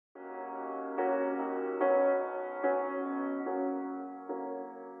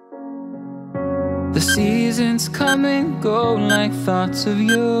The seasons come and go like thoughts of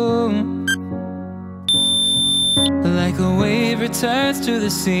you. Like a wave returns to the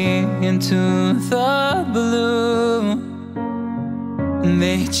sea, into the blue.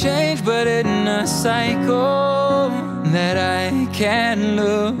 They change but in a cycle that I can't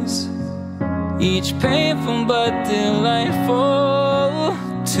lose. Each painful but delightful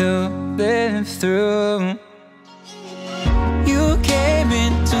to live through. You came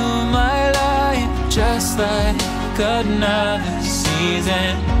into my life just like another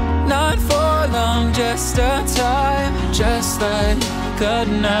season. Not for long, just a time, just like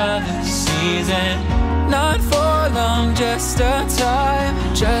another season. Not for long, just a time,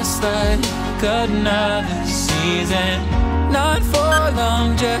 just like another season. Not for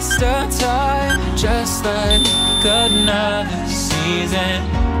long, just a time, just like another season.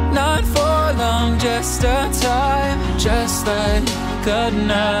 Not for long, just a time, just like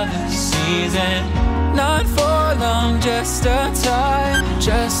another season. Not for long, just a time,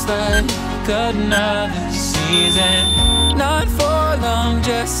 just like another season. Not for long,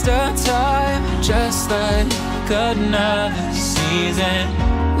 just a time, just like another season.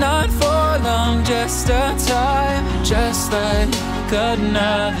 Not for long, just a time, just like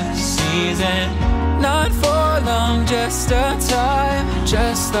another season. Not for long, just a time,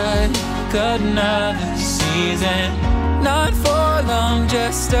 just like another season. Not for long,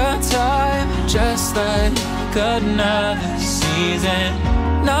 just a time, just like another season.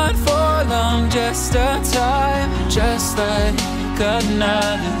 Not for long, just a time, just like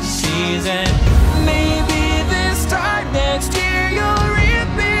another season. Maybe this time next year you'll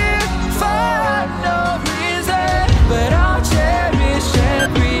reappear for no reason, but I'll cherish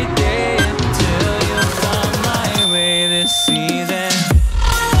every day until you come my way this season.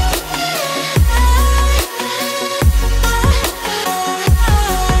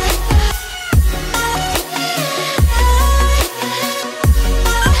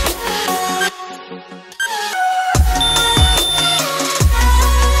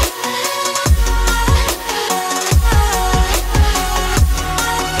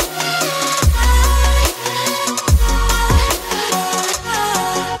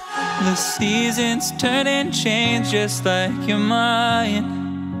 The seasons turn and change just like your mind.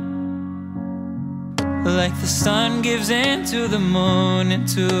 Like the sun gives into the moon,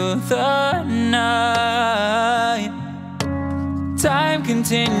 into the night. Time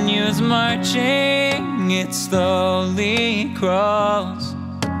continues marching, it slowly crawls.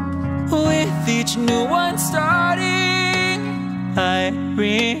 With each new one starting, I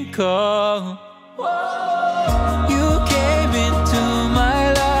recall. You came into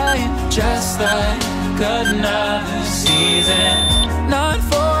my life just like another season. Not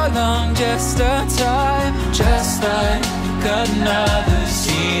for long, just a time, just like another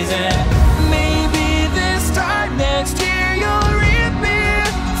season. Maybe this time next year you'll reappear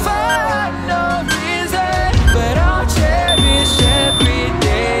for no reason, but I'll cherish every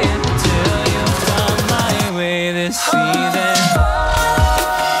day until you come my way this season.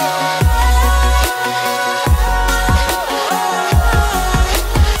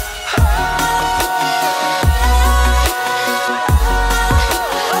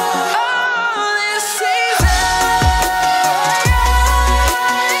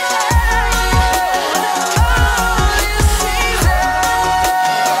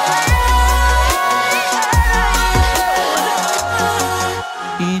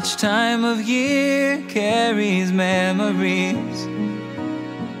 Each time of year carries memories,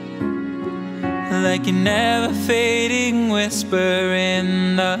 like a never fading whisper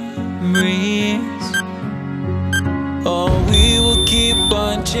in the breeze. Oh, we will keep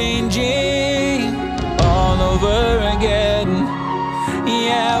on changing all over again.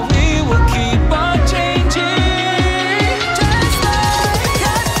 Yeah, we will keep on changing just like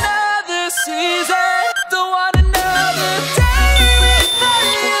another season. Don't want another day without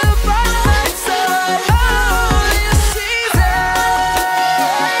you by my side. Oh, this season.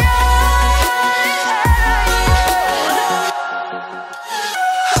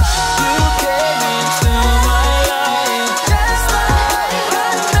 You came into my life just like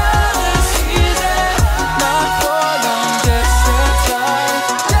another season.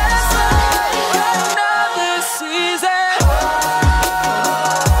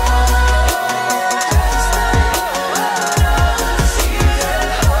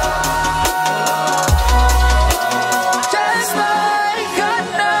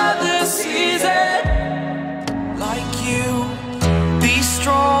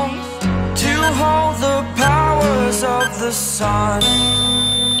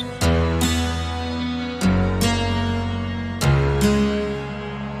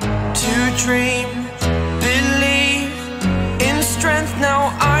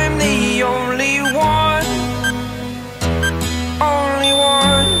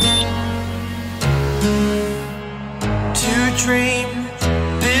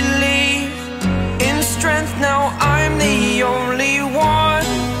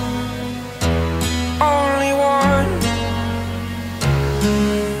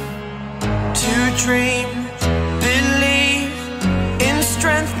 To dream, believe in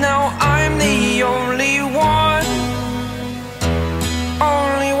strength. Now I'm the only one,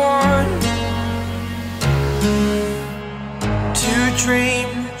 only one. To dream,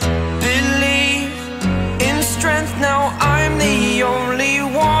 believe in strength. Now I'm the only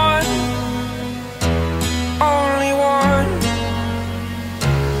one, only one.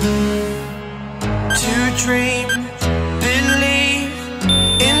 To dream, believe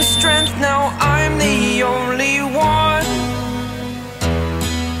in strength. Now I'm the only one,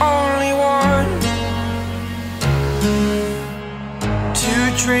 only one.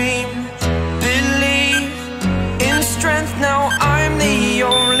 To dream, believe in strength. Now I'm the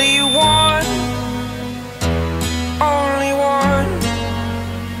only one, only one.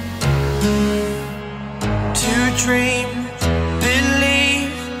 To dream,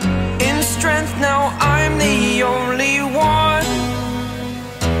 believe in strength. Now I'm the only one,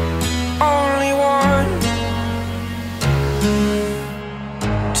 only one.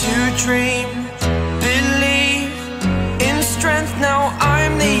 To dream, believe in strength. Now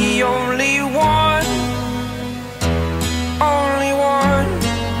I'm the only one, only one.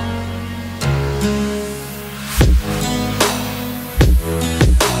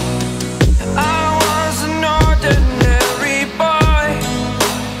 I was an ordinary boy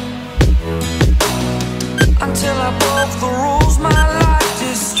until I broke the rules. My life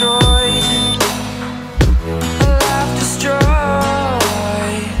destroyed, a life destroyed.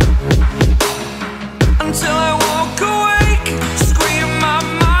 Until I woke awake, scream my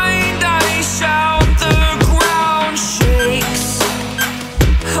mind, I shout, the ground shakes.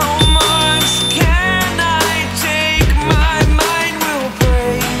 How much can I take? My mind will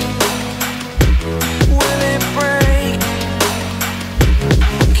break. Will it break?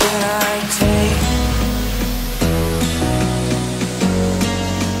 What can I take?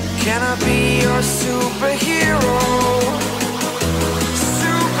 Can I be your superhero?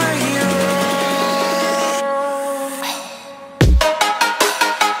 Superhero.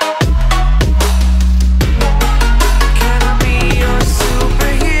 Can I be your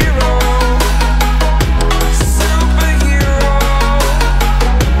superhero? Superhero.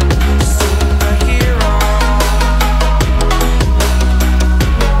 Superhero.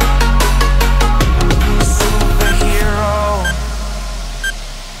 Superhero.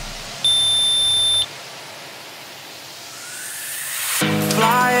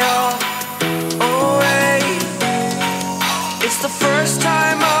 Fly away. It's the first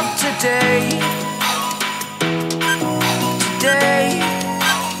time of today. Today.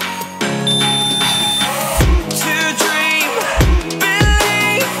 To dream,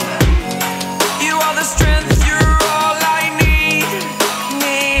 believe. You are the strength, you're all I need.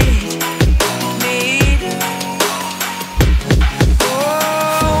 Need.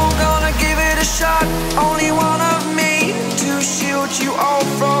 Oh, gonna give it a shot. Only one of me to shield you all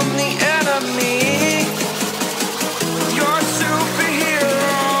from the enemy. You're a superhero.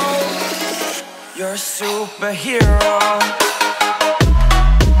 You're a superhero.